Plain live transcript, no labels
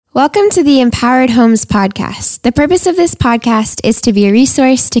Welcome to the Empowered Homes podcast. The purpose of this podcast is to be a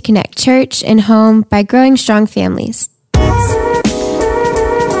resource to connect church and home by growing strong families.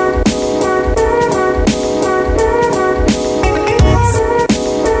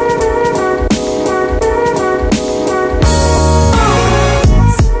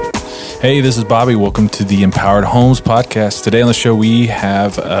 Hey, this is Bobby. Welcome to the Empowered Homes podcast. Today on the show, we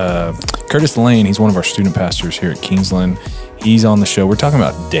have Curtis Lane. He's one of our student pastors here at Kingsland. He's on the show. We're talking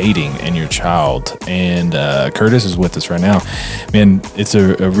about dating and your child. And Curtis is with us right now. Man, it's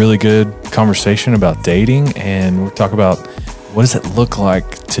a really good conversation about dating. And we'll talk about what does it look like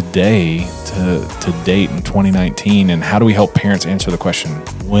today to date in 2019? And how do we help parents answer the question,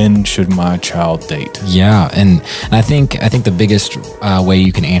 when should my child date? Yeah, and I think the biggest way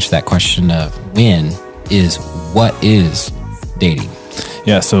you can answer that question of when is what is dating?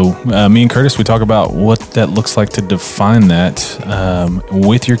 Yeah, so me and Curtis, we talk about what that looks like to define that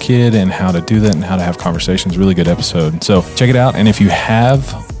with your kid and how to do that and how to have conversations. Really good episode. So check it out. And if you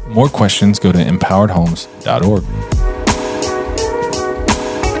have more questions, go to empoweredhomes.org.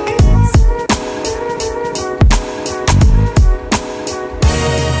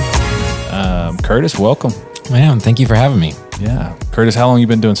 Curtis, welcome. Man, thank you for having me. Yeah. Curtis, how long have you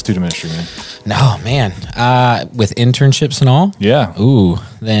been doing student ministry, man? No, man. With internships and all? Yeah. Ooh,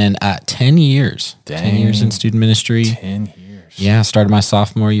 then 10 years. Dang. 10 years in student ministry. 10 years. Yeah, started my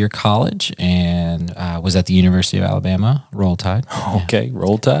sophomore year of college and was at the University of Alabama. Roll Tide. Okay, Yeah.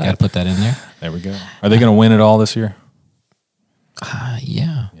 Roll Tide. Got to put that in there. There we go. Are they going to win it all this year?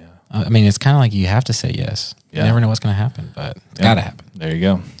 Yeah. I mean, it's kind of like you have to say yes. You never know what's going to happen, but it's got to happen. There you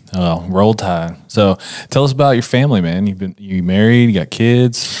go. Oh, Roll Tide. So tell us about your family, man. You married, you got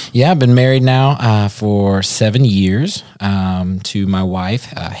kids? Yeah, I've been married now for 7 years to my wife,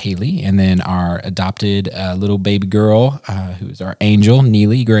 Haley, and then our adopted little baby girl, who is our angel,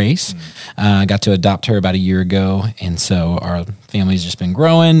 Neely Grace. Got to adopt her about a year ago, and so our family's just been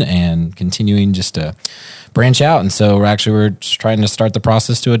growing and continuing just to branch out. And so we're just trying to start the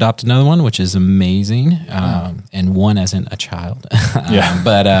process to adopt another one, which is amazing. And one as in a child.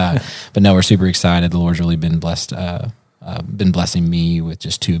 But no, we're super excited. The Lord's really been blessed, been blessing me with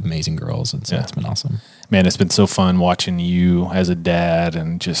just two amazing girls. And so it's been awesome. Man, it's been so fun watching you as a dad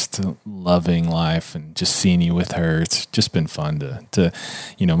and just loving life and just seeing you with her. It's just been fun to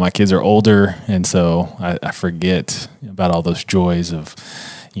my kids are older. And so I forget about all those joys of,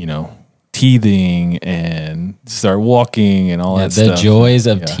 teething and start walking and all that stuff. The joys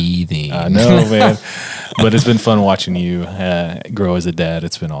of teething. I know, man. But it's been fun watching you grow as a dad.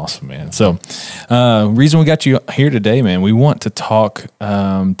 It's been awesome, man. So reason we got you here today, man, we want to talk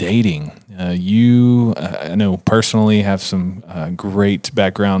dating. You, I know personally, have some great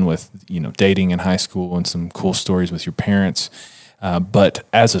background with, dating in high school and some cool stories with your parents. But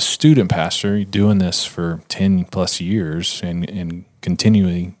as a student pastor, you're doing this for 10 plus years and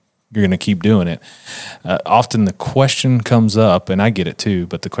continually you're going to keep doing it. Often the question comes up, and I get it too,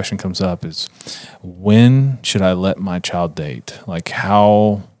 but the question comes up is, when should I let my child date? Like,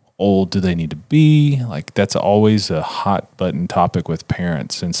 how old do they need to be? Like, that's always a hot button topic with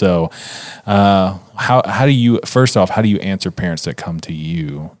parents. And so how do you answer parents that come to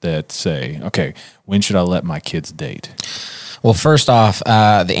you that say, okay, when should I let my kids date? Well, first off,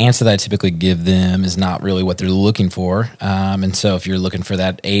 the answer that I typically give them is not really what they're looking for. And so if you're looking for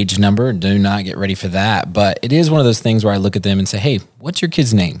that age number, do not get ready for that. But it is one of those things where I look at them and say, hey, what's your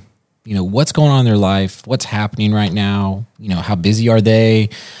kid's name? What's going on in their life? What's happening right now? How busy are they?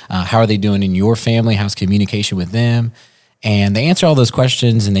 How are they doing in your family? How's communication with them? And they answer all those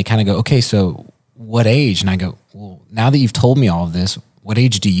questions and they kind of go, okay, so what age? And I go, well, now that you've told me all of this, what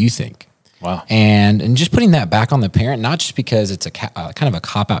age do you think? Wow. And just putting that back on the parent, not just because it's a kind of a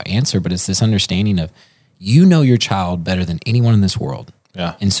cop-out answer, but it's this understanding of you know your child better than anyone in this world.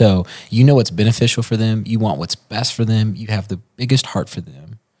 Yeah. And so you know what's beneficial for them. You want what's best for them. You have the biggest heart for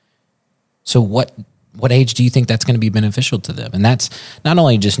them. So what age do you think that's going to be beneficial to them? And that's not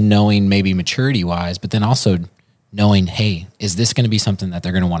only just knowing maybe maturity-wise, but then also knowing, hey, is this going to be something that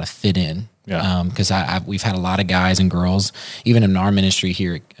they're going to want to fit in? Yeah. Because we've had a lot of guys and girls, even in our ministry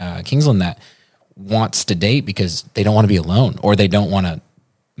here at Kingsland, that wants to date because they don't want to be alone, or they don't want to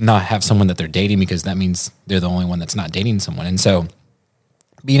not have someone that they're dating because that means they're the only one that's not dating someone. And so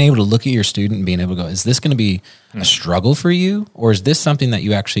being able to look at your student and being able to go, is this going to be a struggle for you? Or is this something that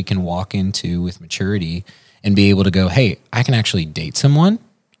you actually can walk into with maturity and be able to go, hey, I can actually date someone,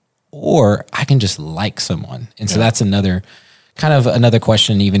 or I can just like someone. And so that's another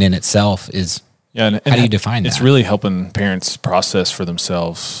question even in itself is, how do you define that? It's really helping parents process for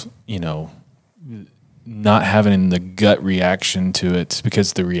themselves, not having the gut reaction to it,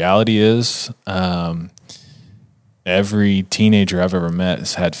 because the reality is, every teenager I've ever met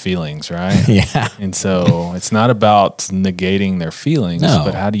has had feelings, right? Yeah. And so it's not about negating their feelings, No.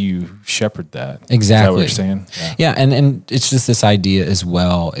 but how do you shepherd that? Exactly. Is that what you're saying? Yeah, and it's just this idea as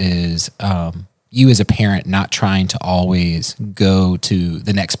well is you as a parent not trying to always go to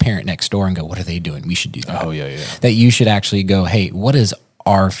the next parent next door and go, what are they doing? We should do that. Oh, yeah. That you should actually go, hey, what is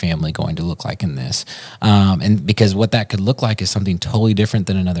our family going to look like in this? And because what that could look like is something totally different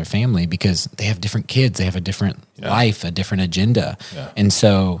than another family, because they have different kids, they have a different life, a different agenda. Yeah. And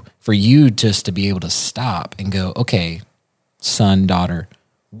so for you just to be able to stop and go, okay, son, daughter,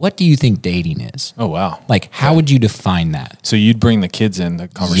 what do you think dating is? Oh, wow. Like, how would you define that? So you'd bring the kids in the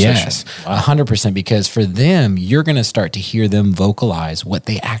conversation. Yes, Wow. 100%, because for them, you're going to start to hear them vocalize what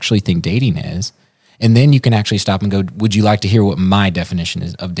they actually think dating is. And then you can actually stop and go, would you like to hear what my definition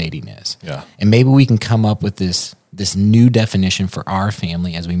of dating is? Yeah. And maybe we can come up with this new definition for our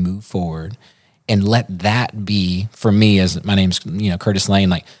family as we move forward, and let that be, for me, as my name's Curtis Lane,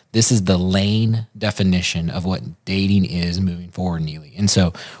 like this is the Lane definition of what dating is moving forward, Neely. And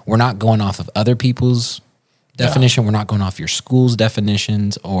so we're not going off of other people's definition. We're not going off your school's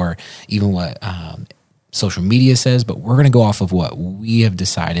definitions or even what social media says, but we're going to go off of what we have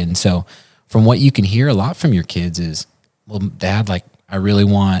decided. And so from what you can hear a lot from your kids is, well, Dad, like, I really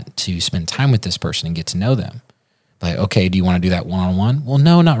want to spend time with this person and get to know them. Like, okay, do you want to do that one-on-one? Well,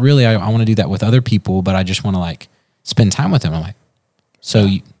 no, not really. I want to do that with other people, but I just want to like spend time with them. I'm like, so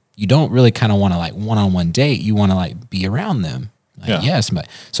you don't really kind of want to like one-on-one date. You want to like be around them. Like, yes, but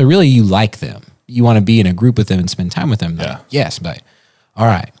so really you like them. You want to be in a group with them and spend time with them. Like, yes, but all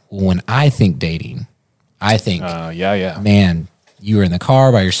right. Well, when I think dating, I think, man, you were in the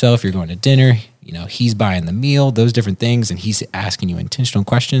car by yourself, you're going to dinner, he's buying the meal, those different things, and he's asking you intentional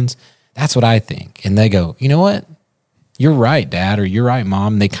questions. That's what I think. And they go, you know what? You're right, Dad, or you're right,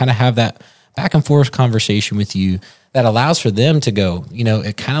 Mom. They kind of have that back and forth conversation with you that allows for them to go,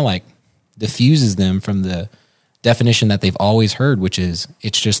 it kind of like diffuses them from the definition that they've always heard, which is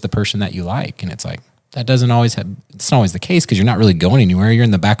it's just the person that you like. And it's like, that doesn't always it's not always the case, because you're not really going anywhere. You're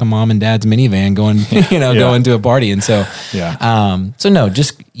in the back of Mom and Dad's minivan going, going to a party. And so, so no,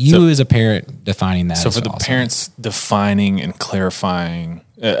 just you as a parent defining that. So for the parents defining and clarifying,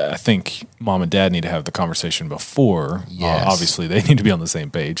 I think Mom and Dad need to have the conversation before. Yes. Obviously, they need to be on the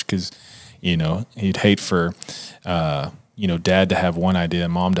same page, because, you'd hate for, Dad to have one idea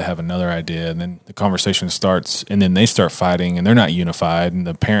and Mom to have another idea, and then the conversation starts, and then they start fighting, and they're not unified, and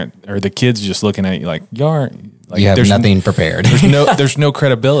the parent or the kids just looking at you like you aren't. Like, you have nothing prepared. There's no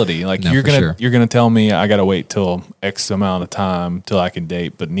credibility. Like, No, you're for gonna tell me I gotta wait till X amount of time till I can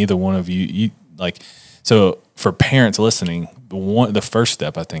date, but neither one of you like. So for parents listening, the first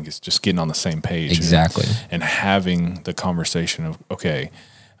step I think is just getting on the same page. Exactly. And having the conversation of, okay,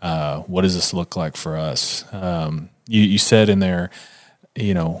 what does this look like for us? You said in there,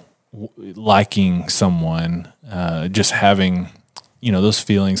 liking someone, just having, those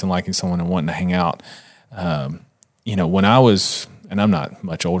feelings and liking someone and wanting to hang out. When I was, and I'm not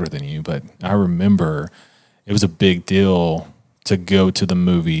much older than you, but I remember it was a big deal to go to the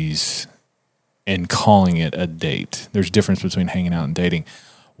movies and calling it a date. There's a difference between hanging out and dating.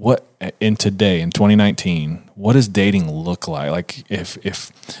 What in 2019, what does dating look like? Like,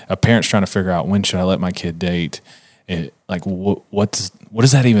 if a parent's trying to figure out when should I let my kid date, what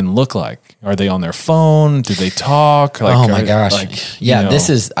does that even look like? Are they on their phone? Do they talk? Like, oh my gosh.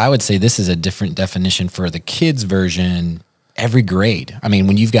 I would say this is a different definition for the kids version. Every grade. I mean,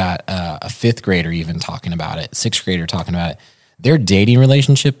 when you've got a fifth grader even talking about it, sixth grader talking about it, their dating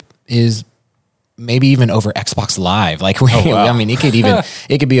relationship is maybe even over Xbox Live. Like, I mean, it could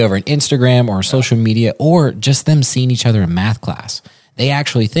be over an Instagram or social media, or just them seeing each other in math class. They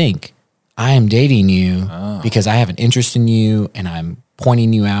actually think, I am dating you because I have an interest in you and I'm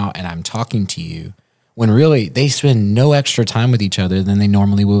pointing you out and I'm talking to you, when really they spend no extra time with each other than they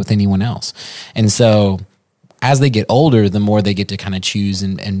normally would with anyone else. And so as they get older, the more they get to kind of choose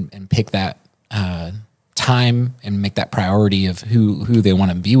and pick that time and make that priority of who they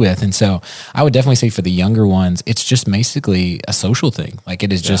want to be with. And so I would definitely say for the younger ones, it's just basically a social thing. Like,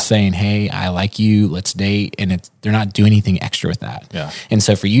 it is just saying, hey, I like you, let's date. And they're not doing anything extra with that. Yeah. And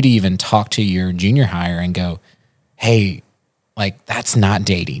so for you to even talk to your junior hire and go, hey, like, that's not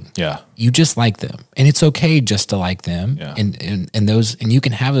dating. Yeah. You just like them, and it's okay just to like them. Yeah. And you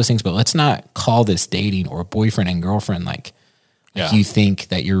can have those things, but let's not call this dating or boyfriend and girlfriend. Like you think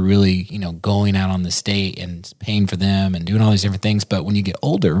that you're really, going out on this date and paying for them and doing all these different things. But when you get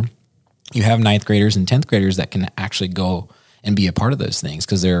older, you have ninth graders and 10th graders that can actually go and be a part of those things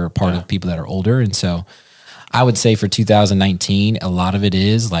because they're a part of people that are older. And so I would say for 2019, a lot of it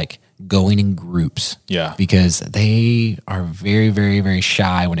is like going in groups. Yeah. Because they are very, very, very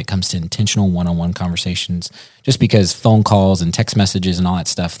shy when it comes to intentional one-on-one conversations, just because phone calls and text messages and all that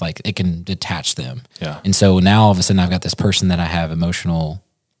stuff, like it can detach them. Yeah. And so now all of a sudden I've got this person that I have emotional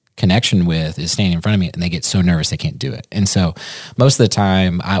connection with is standing in front of me and they get so nervous they can't do it. And so most of the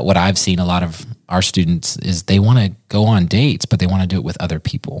time, what I've seen a lot of our students is they want to go on dates, but they want to do it with other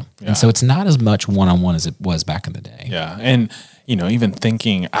people. Yeah. And so it's not as much one-on-one as it was back in the day. Yeah. And, you know, even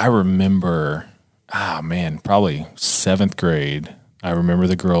thinking, I remember, probably 7th grade, I remember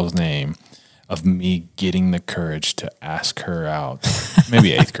the girl's name, of me getting the courage to ask her out,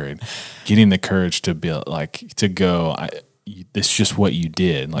 maybe 8th grade, getting the courage to be like, to go, this is just what you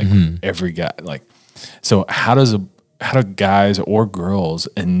did. Like every guy, like, so how do guys or girls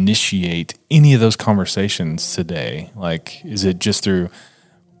initiate any of those conversations today? Like, is it just through,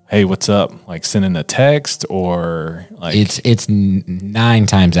 hey, what's up? Like sending a text, or like it's 9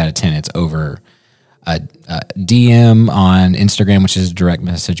 times out of 10, it's over a DM on Instagram, which is a direct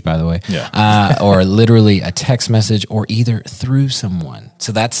message, by the way. Yeah. Or literally a text message, or either through someone.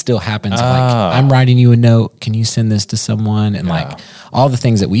 So that still happens. Like, I'm writing you a note. Can you send this to someone? And like all the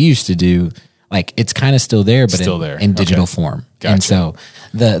things that we used to do, like it's kind of still there, but in digital form. Gotcha. And so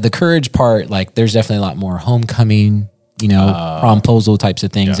the courage part, like there's definitely a lot more homecoming, promposal types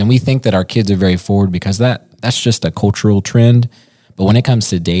of things. Yeah. And we think that our kids are very forward because that's just a cultural trend. But when it comes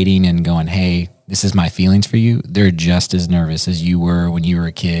to dating and going, hey, this is my feelings for you, they're just as nervous as you were when you were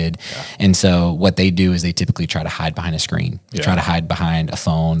a kid. Yeah. And so what they do is they typically try to hide behind a screen. They try to hide behind a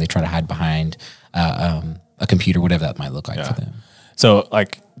phone. They try to hide behind a computer, whatever that might look like for them. So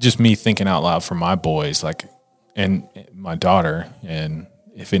like just me thinking out loud for my boys, like, and my daughter, and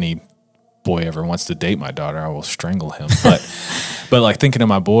if any boy ever wants to date my daughter, I will strangle him. But like thinking of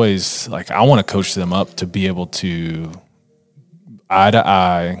my boys, like I want to coach them up to be able to eye to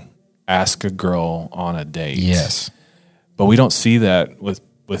eye ask a girl on a date. Yes. But we don't see that with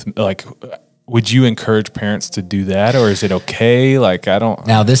like, would you encourage parents to do that, or is it okay? Like, I don't.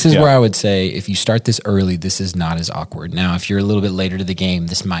 Now, this is where I would say if you start this early, this is not as awkward. Now, if you're a little bit later to the game,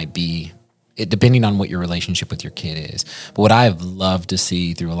 this might be, depending on what your relationship with your kid is. But what I've loved to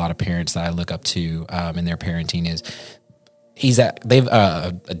see through a lot of parents that I look up to in their parenting is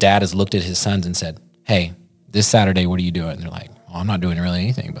a dad has looked at his sons and said, hey, this Saturday, what are you doing? And they're like, well, I'm not doing really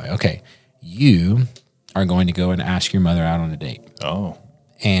anything. But okay, you are going to go and ask your mother out on a date. Oh.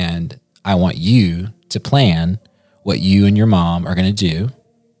 And I want you to plan what you and your mom are going to do.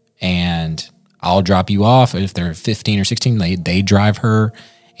 And I'll drop you off. If they're 15 or 16, they drive her,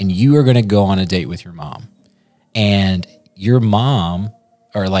 and you are going to go on a date with your mom. And your mom,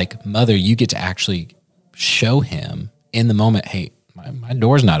 or like mother, you get to actually show him in the moment, hey, my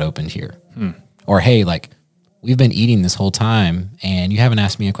door's not opened here. Or, hey, like, we've been eating this whole time and you haven't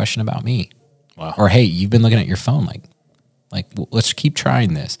asked me a question about me. Wow. Or, hey, you've been looking at your phone. Like, let's keep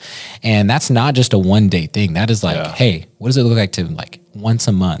trying this. And that's not just a one date thing. That is like, hey, what does it look like to like once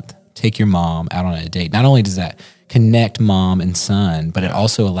a month take your mom out on a date? Not only does that connect mom and son, but it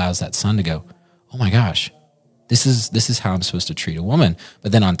also allows that son to go, oh my gosh, this is how I'm supposed to treat a woman.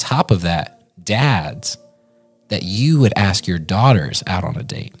 But then on top of that, dads, that you would ask your daughters out on a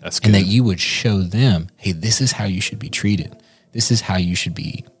date. That's good. And that you would show them, hey, this is how you should be treated. This is how you should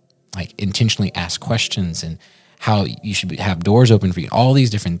be like intentionally ask questions, and how you should have doors open for you, all these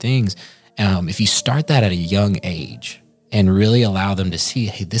different things. If you start that at a young age and really allow them to see,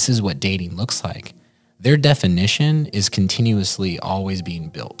 hey, this is what dating looks like, their definition is continuously always being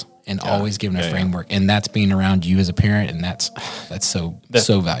built and always given a framework. And that's being around you as a parent. And that's so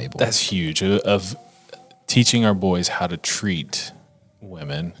valuable. That's huge. Of teaching our boys how to treat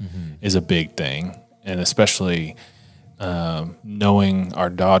women is a big thing. And especially knowing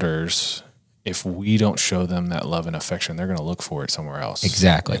our daughters, if we don't show them that love and affection, they're going to look for it somewhere else.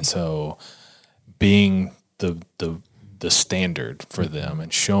 Exactly. And so being the standard for them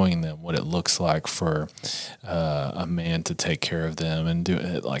and showing them what it looks like for a man to take care of them and do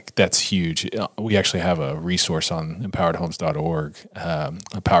it, like, that's huge. We actually have a resource on empoweredhomes.org,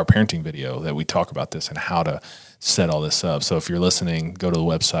 a power parenting video that we talk about this and how to set all this up. So if you're listening, go to the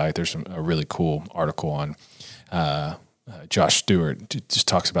website. There's a really cool article on Josh Stewart. Just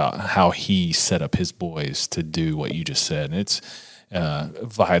talks about how he set up his boys to do what you just said. And it's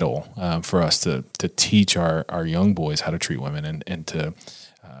vital for us to teach our young boys how to treat women and to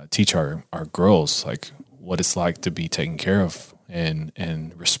teach our girls like what it's like to be taken care of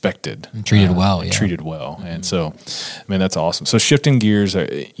and respected and treated well. Treated well. And so, man, that's awesome. So shifting gears,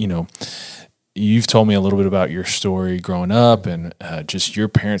 you've told me a little bit about your story growing up and just your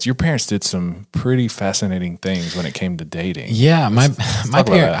parents. Your parents did some pretty fascinating things when it came to dating. Yeah, my talk about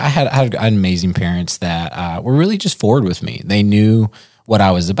parents. that. I had amazing parents that were really just forward with me. They knew what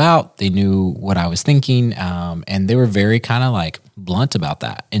I was about. They knew what I was thinking, and they were very kind of like blunt about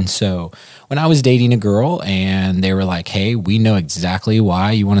that. And so when I was dating a girl, and they were like, "Hey, we know exactly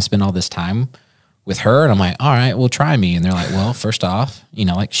why you want to spend all this time with her," and I'm like, "All right, well, try me." And they're like, "Well, first off,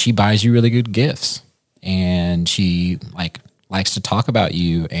 like she buys you really good gifts, and she like likes to talk about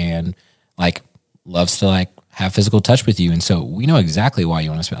you, and like loves to like have physical touch with you, and so we know exactly why you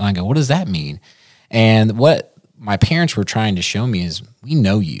want to spend." And I go, "What does that mean?" And what my parents were trying to show me is we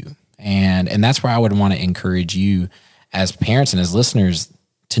know you, and that's where I would want to encourage you as parents and as listeners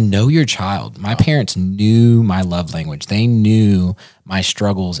to know your child. My parents knew my love language. They knew my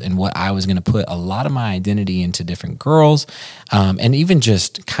struggles and what I was going to put a lot of my identity into different girls, and even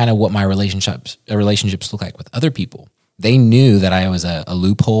just kind of what my relationships look like with other people. They knew that I was a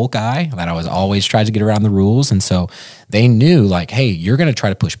loophole guy, that I was always trying to get around the rules. And so they knew like, hey, you're going to try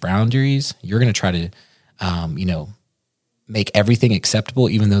to push boundaries. You're going to try to, make everything acceptable,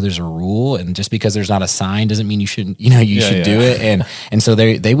 even though there's a rule. And just because there's not a sign doesn't mean you shouldn't, you should do it. And so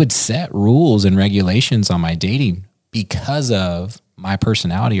they would set rules and regulations on my dating because of my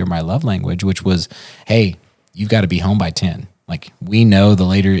personality or my love language, which was, hey, you've got to be home by 10. Like, we know the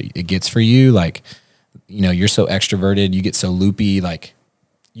later it gets for you, like, you're so extroverted, you get so loopy, like,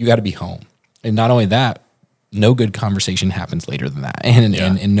 you got to be home. And not only that, no good conversation happens later than that,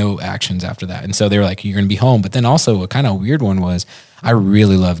 and no actions after that. And so they were like, you're going to be home. But then also a kind of weird one was, I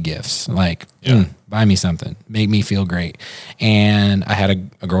really love gifts. Like, buy me something, make me feel great. And I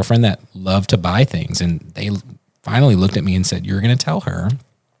had a girlfriend that loved to buy things, and they finally looked at me and said, you're going to tell her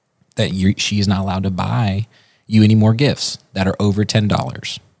that she is not allowed to buy you any more gifts that are over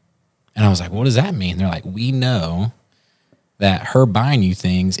 $10. And I was like, what does that mean? They're like, we know that her buying you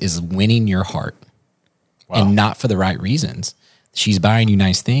things is winning your heart. Wow. And not for the right reasons. She's buying you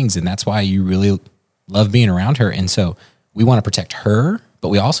nice things, and that's why you really love being around her. And so we want to protect her, but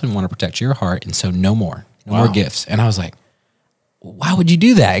we also want to protect your heart. And so no more gifts. And I was like, why would you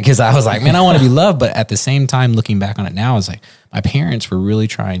do that? Because I was like, man, I want to be loved. But at the same time, looking back on it now, I was like, my parents were really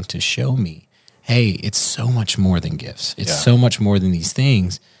trying to show me, hey, it's so much more than gifts. It's so much more than these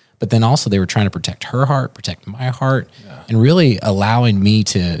things. But then also they were trying to protect her heart, protect my heart, and really allowing me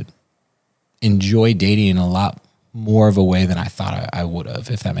to enjoy dating in a lot more of a way than I thought I would have,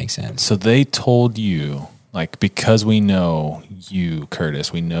 if that makes sense. So they told you, like, because we know you,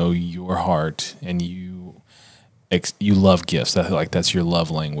 Curtis, we know your heart, and you love gifts. That's your love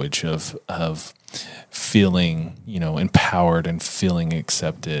language of feeling, empowered and feeling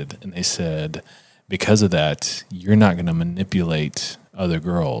accepted. And they said, because of that, you're not going to manipulate other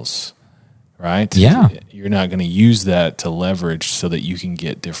girls. Right? Yeah. You're not going to use that to leverage so that you can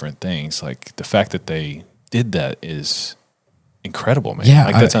get different things. Like, the fact that they did that is incredible, man. Yeah,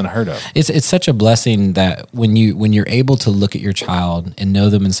 like, that's unheard of. It's such a blessing that when you're able to look at your child and know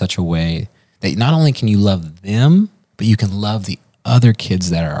them in such a way that not only can you love them, but you can love the other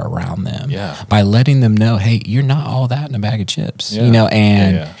kids that are around them. Yeah. By letting them know, hey, you're not all that in a bag of chips. Yeah.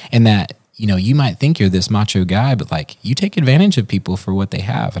 And that, you might think you're this macho guy, but like, you take advantage of people for what they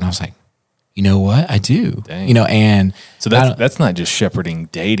have. And I was like, you know what? I do. Dang. And so that's not just shepherding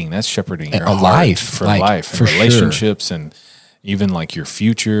dating. That's shepherding your heart life for like, life and for relationships, sure. and even like your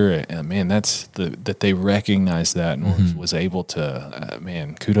future. Man, that's that they recognized that and was able to.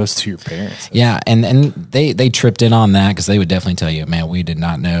 Man, kudos to your parents. Yeah, and they tripped in on that because they would definitely tell you, man, we did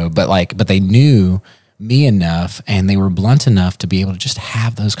not know, but they knew me enough, and they were blunt enough to be able to just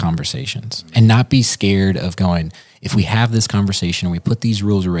have those conversations and not be scared of going, if we have this conversation and we put these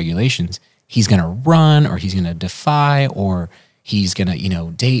rules or regulations, he's going to run, or he's going to defy, or he's going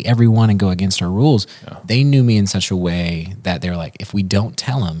to, date everyone and go against our rules. Yeah. They knew me in such a way that they're like, if we don't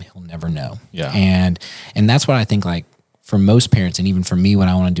tell him, he'll never know. Yeah. And that's what I think, like, for most parents, and even for me, what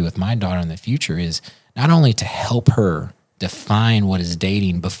I want to do with my daughter in the future is not only to help her define what is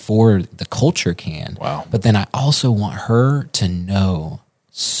dating before the culture can, but then I also want her to know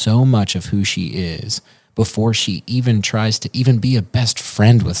so much of who she is before she even tries to even be a best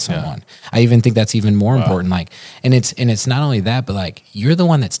friend with someone. Yeah. I even think that's even more important. Like, and it's not only that, but like, you're the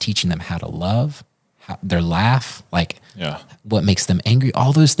one that's teaching them how to love, their laugh, like what makes them angry,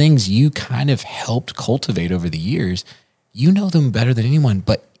 all those things you kind of helped cultivate over the years. You know them better than anyone,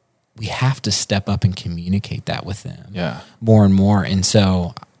 but we have to step up and communicate that with them more and more. And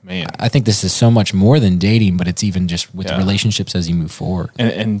so I think this is so much more than dating, but it's even just with relationships as you move forward.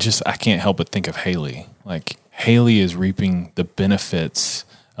 And just, I can't help but think of Haley. Like, Haley is reaping the benefits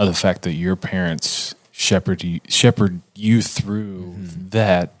of the fact that your parents shepherd you through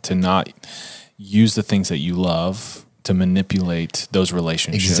that, to not use the things that you love to manipulate those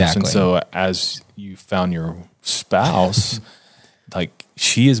relationships. Exactly. And so as you found your spouse, like,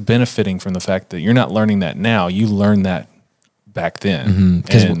 she is benefiting from the fact that you're not learning that now. You learned that back then.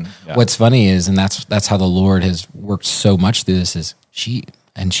 Because And, what's funny is, and that's how the Lord has worked so much through this, is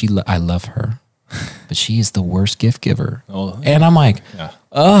I love her, but she is the worst gift giver. Oh, and I'm like, yeah.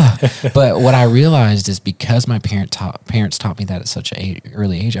 But what I realized is, because my parents taught me that at such an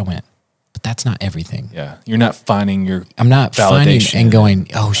early age, I went, but that's not everything. Yeah. You're not finding your I'm not finding validation and going,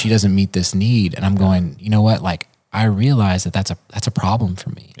 oh, she doesn't meet this need. And I'm going, you know what? Like, I realize that that's a problem for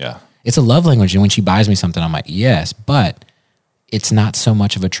me. Yeah. It's a love language. And when she buys me something, I'm like, yes, but it's not so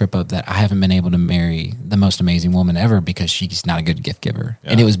much of a trip up that I haven't been able to marry the most amazing woman ever because she's not a good gift giver.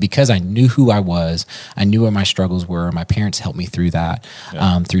 Yeah. And it was because I knew who I was. I knew what my struggles were. My parents helped me through that,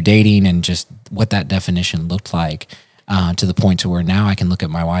 through dating and just what that definition looked like, to the point to where now I can look at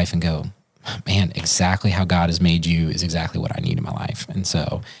my wife and go, man, exactly how God has made you is exactly what I need in my life. And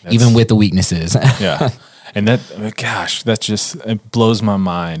so even with the weaknesses. Yeah. And it blows my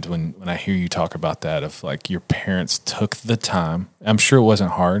mind when I hear you talk about that, of like, your parents took the time. I'm sure it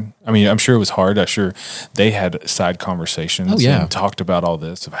wasn't hard. I mean, I'm sure it was hard. I'm sure they had side conversations and talked about all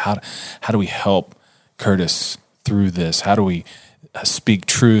this of how do we help Curtis through this? How do we speak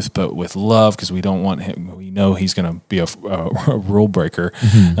truth, but with love, because we don't want him, we know he's going to be a rule breaker.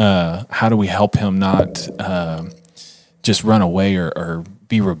 How do we help him not just run away or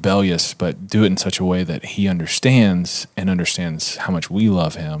be rebellious, but do it in such a way that he understands how much we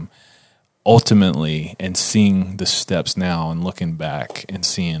love him ultimately, and seeing the steps now and looking back and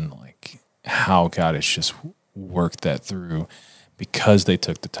seeing like how God has just worked that through, because they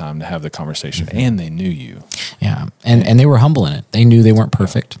took the time to have the conversation and they knew you. Yeah. And they were humble in it. They knew they weren't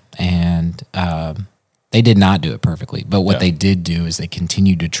perfect, and they did not do it perfectly. But what they did do is they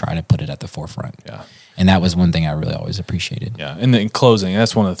continued to try to put it at the forefront. Yeah. And that was one thing I really always appreciated. Yeah. And in closing,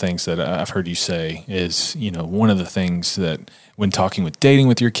 that's one of the things that I've heard you say is, one of the things that when talking with dating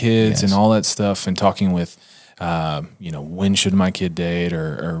with your kids and all that stuff, and talking with, when should my kid date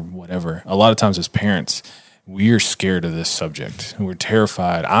or whatever, a lot of times as parents, we're scared of this subject. We're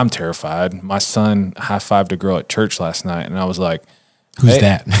terrified. I'm terrified. My son high-fived a girl at church last night, and I was like, Who's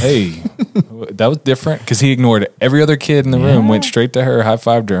that? Hey, that was different, because he ignored every other kid in the room, went straight to her,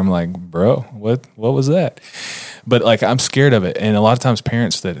 high-fived her. I'm like, bro, what was that? But like, I'm scared of it. And a lot of times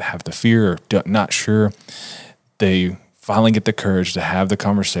parents that have the fear or not sure, they finally get the courage to have the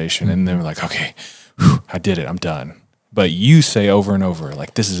conversation, and they're like, okay, I did it. I'm done. But you say over and over,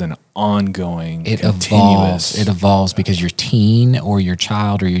 like, this is an ongoing, continuous. It evolves because your teen or your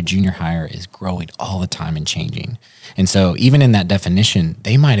child or your junior hire is growing all the time and changing. And so even in that definition,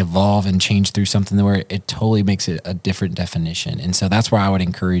 they might evolve and change through something where it totally makes it a different definition. And so that's why I would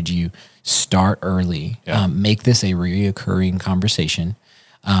encourage you, start early, make this a reoccurring conversation.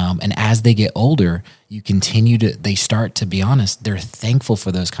 And as they get older, they start to be honest, they're thankful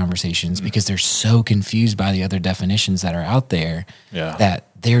for those conversations because they're so confused by the other definitions that are out there that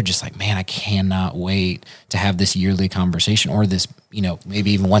they're just like, man, I cannot wait to have this yearly conversation, or this,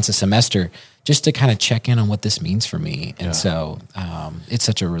 maybe even once a semester, just to kind of check in on what this means for me. And so it's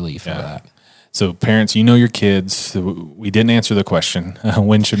such a relief for that. So parents, your kids. We didn't answer the question,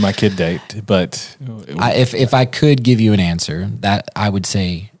 when should my kid date? But if I could give you an answer, that I would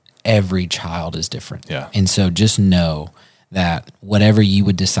say every child is different. Yeah. And so just know that whatever you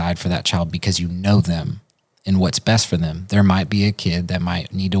would decide for that child, because you know them and what's best for them, there might be a kid that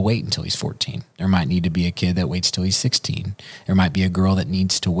might need to wait until he's 14. There might need to be a kid that waits till he's 16. There might be a girl that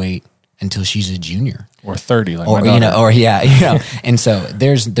needs to wait until she's a junior or 30, like or my daughter. And so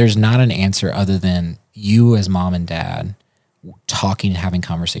there's not an answer other than you as mom and dad talking and having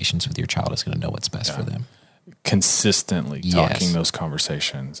conversations with your child is going to know what's best for them. Consistently talking those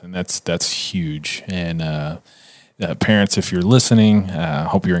conversations, and that's huge. And parents, if you're listening, I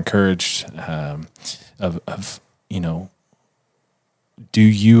hope you're encouraged. Do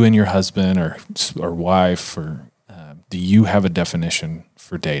you and your husband or wife or do you have a definition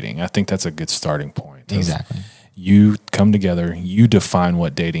for dating? I think that's a good starting point. Exactly. You come together, you define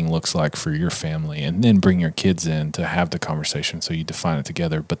what dating looks like for your family, and then bring your kids in to have the conversation. So you define it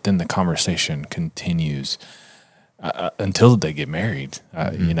together, but then the conversation continues until they get married.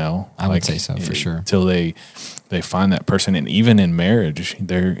 I would say so, for sure. Until they find that person. And even in marriage,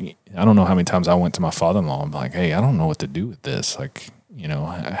 I don't know how many times I went to my father-in-law and I'm like, hey, I don't know what to do with this. Like,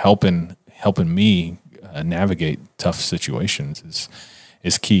 helping me navigate tough situations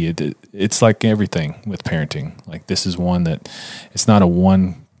is key. It's like everything with parenting. Like, this is one that it's not a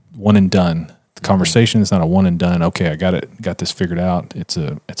one one and done. The conversation is not a one and done. Okay, I got this figured out. It's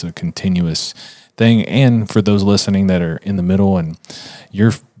a continuous thing. And for those listening that are in the middle and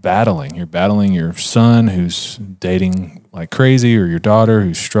you're battling your son who's dating like crazy, or your daughter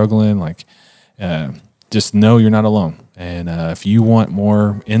who's struggling, like just know you're not alone. And if you want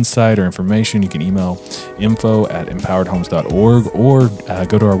more insight or information, you can email info@empoweredhomes.org or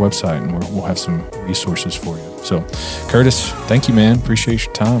go to our website and we'll have some resources for you. So, Curtis, thank you, man. Appreciate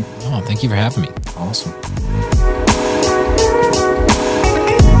your time. Oh, thank you for having me. Awesome.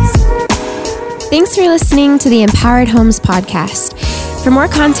 Thanks for listening to the Empowered Homes podcast. For more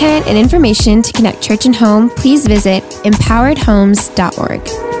content and information to connect church and home, please visit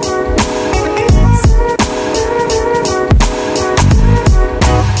empoweredhomes.org.